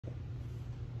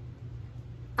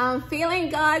I'm feeling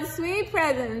God's sweet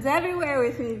presence everywhere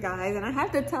with me, guys. And I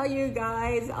have to tell you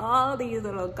guys, all these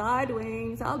little God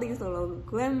wings, all these little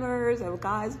glimmers of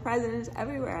God's presence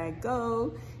everywhere I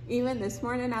go. Even this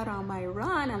morning out on my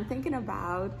run, I'm thinking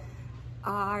about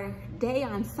our day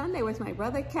on Sunday with my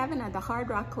brother Kevin at the Hard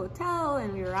Rock Hotel,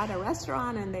 and we were at a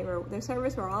restaurant, and the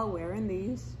servers were all wearing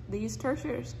these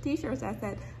t-shirts that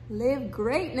said "Live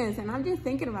Greatness," and I'm just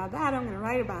thinking about that. I'm gonna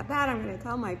write about that. I'm gonna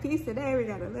tell my piece today. We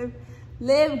gotta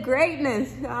live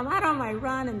greatness. So I'm out on my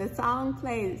run, and the song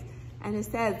plays, and it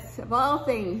says, of all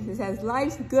things, it says,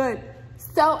 "Life's good,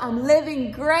 so I'm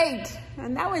living great."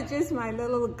 And that was just my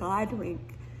little God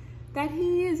wink, that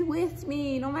He is with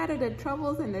me. No matter the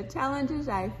troubles and the challenges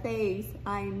I face,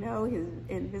 I know His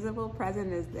invisible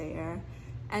presence is there.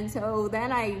 And so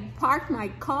then I parked my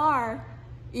car.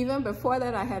 Even before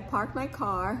that, I had parked my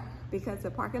car because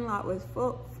the parking lot was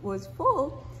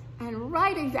full. And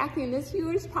right exactly in this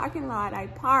huge parking lot, I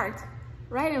parked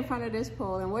right in front of this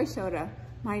pole, and what showed up?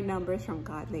 My numbers from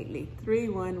God lately,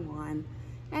 311.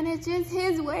 And it's just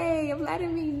His way of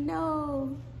letting me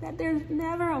know that there's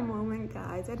never a moment,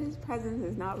 guys, that His presence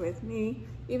is not with me.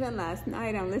 Even last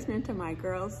night, I'm listening to my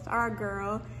girl, Star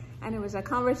Girl, and it was a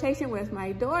conversation with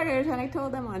my daughters, and I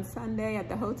told them on Sunday at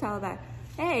the hotel that,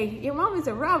 hey, your mom is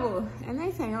a rebel. And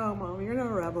they say, oh, Mom, you're no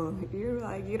rebel.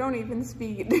 You don't even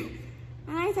speak.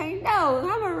 And I say, no,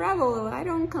 I'm a rebel. I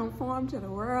don't conform to the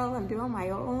world. I'm doing my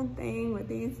own thing with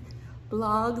these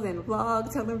blogs and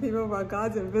vlogs, telling people about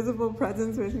God's invisible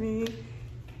presence with me.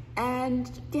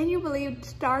 And can you believe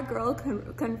Star Girl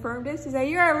confirmed this? She said,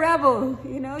 you're a rebel.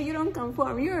 You don't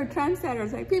conform. You're a trendsetter.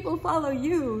 It's like people follow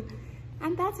you.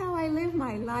 And that's how I live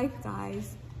my life,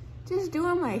 guys. Just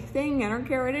doing my thing. I don't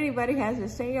care what anybody has to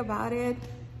say about it.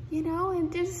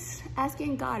 And just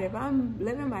asking God, if I'm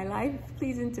living my life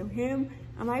pleasing to Him,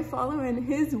 am I following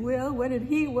His will? What would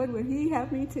He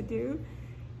have me to do?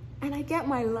 And I get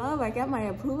my love, I get my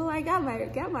approval, I get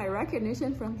my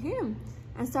recognition from Him.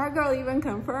 And Star Girl even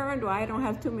confirmed why I don't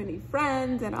have too many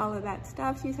friends and all of that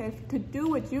stuff. She said, to do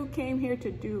what you came here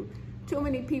to do, too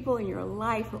many people in your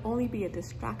life will only be a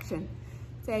distraction.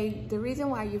 Say, the reason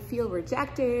why you feel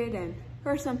rejected and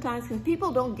hurt sometimes because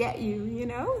people don't get you,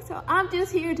 So I'm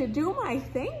just here to do my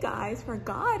thing, guys, for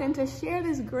God, and to share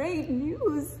this great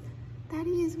news that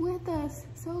He is with us.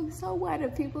 So what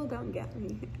if people don't get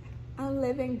me? I'm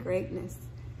living greatness.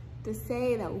 To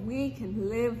say that we can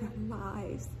live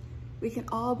lives. We can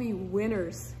all be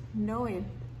winners, knowing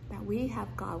that we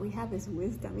have God, we have His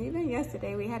wisdom. Even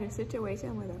yesterday, we had a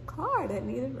situation with a car that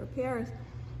needed repairs.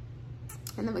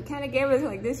 And the mechanic gave us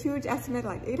like this huge estimate,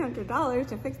 like $800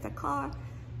 to fix the car.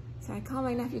 So I called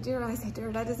my nephew, Jared. I said,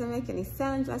 Jared, that doesn't make any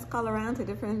sense. Let's call around to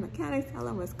different mechanics, tell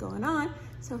them what's going on.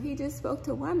 So he just spoke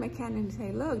to one mechanic and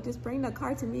said, look, just bring the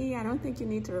car to me. I don't think you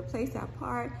need to replace that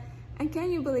part. And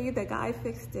can you believe the guy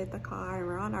fixed the car, and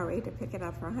we're on our way to pick it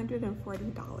up for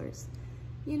 $140.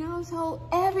 So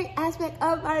every aspect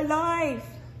of my life,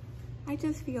 I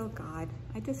just feel God.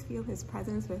 I just feel His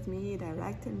presence with me,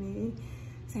 directing me,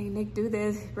 saying, Nick, do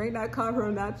this, bring that car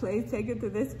from that place, take it to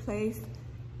this place.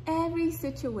 Every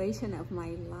situation of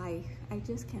my life, I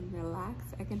just can relax.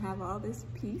 I can have all this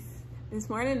peace. This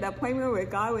morning, the appointment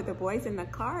with God with the boys in the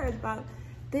car is about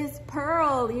this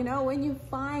pearl, when you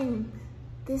find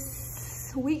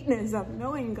this sweetness of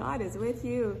knowing God is with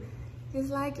you, it's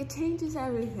like it changes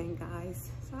everything, guys.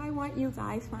 So I want you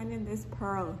guys finding this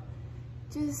pearl,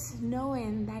 just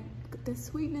knowing that the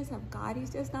sweetness of God,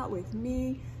 He's just not with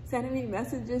me, sending me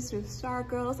messages through Star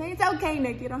Girl saying, it's okay,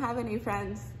 Nick, you don't have any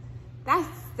friends. That's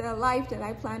the life that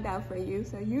I planned out for you,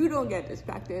 so you don't get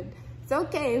distracted. It's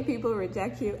okay if people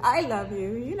reject you. I love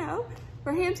you,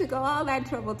 For Him to go all that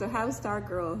trouble to have Star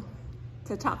Girl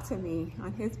to talk to me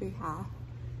on His behalf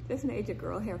just made your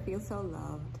girl here feel so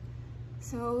loved.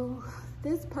 So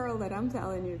this pearl that I'm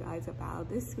telling you guys about,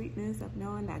 this sweetness of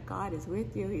knowing that God is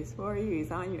with you, He's for you,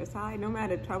 He's on your side, no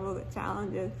matter the trouble, the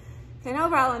challenges. Say, no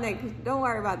problem, Nick, don't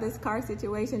worry about this car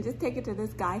situation. Just take it to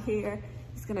this guy here.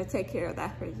 He's gonna take care of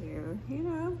that for you,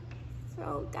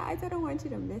 So guys, I don't want you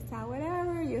to miss out.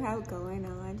 Whatever you have going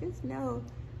on, just know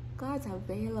God's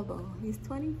available. He's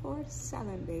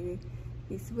 24/7, baby.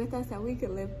 He's with us, that we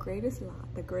can live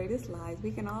the greatest lives.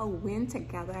 We can all win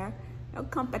together. No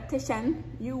competition.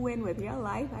 You win with your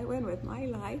life, I win with my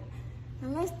life.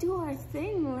 And let's do our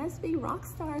thing. Let's be rock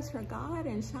stars for God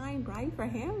and shine bright for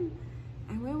Him.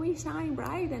 And when we shine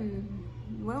bright and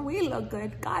when we look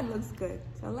good, God looks good.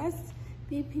 So let's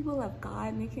be people of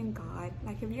God, making God.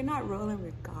 Like, if you're not rolling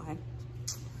with God,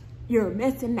 you're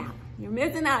missing out. You're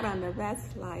missing out on the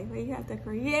best life. You have the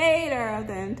creator of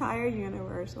the entire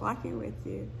universe walking with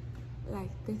you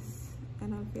like this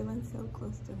And I'm feeling so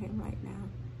close to him right now.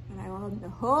 And I want the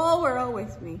whole world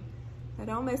with me. So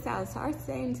don't miss out. Start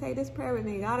saying, say this prayer with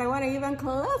me. God, I want to even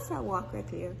closer walk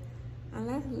with you. And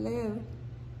let's live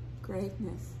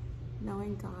greatness,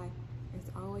 knowing God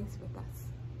is always with us.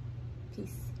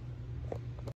 Peace.